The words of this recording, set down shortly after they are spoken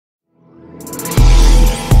Today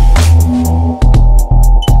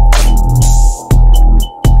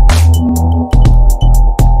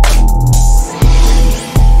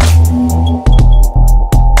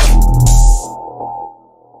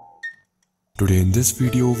in this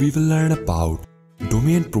video we will learn about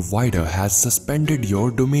domain provider has suspended your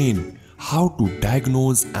domain, how to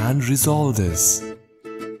diagnose and resolve this.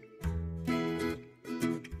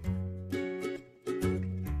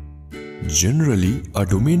 Generally, a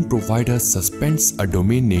domain provider suspends a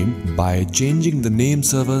domain name by changing the name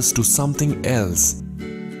servers to something else,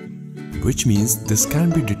 which means this can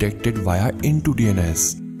be detected via into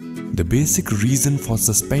DNS. The basic reason for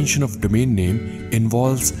suspension of domain name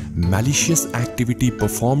involves malicious activity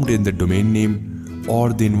performed in the domain name,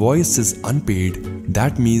 or the invoice is unpaid.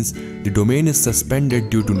 That means the domain is suspended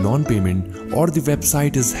due to non-payment, or the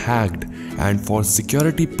website is hacked and for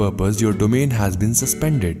security purpose your domain has been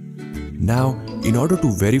suspended. Now, in order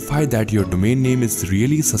to verify that your domain name is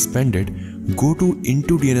really suspended, go to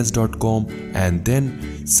intodns.com and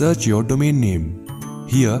then search your domain name.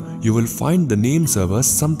 Here, you will find the name servers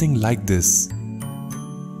something like this.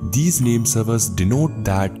 These name servers denote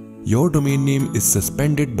that your domain name is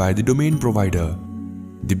suspended by the domain provider.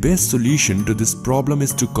 The best solution to this problem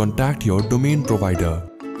is to contact your domain provider.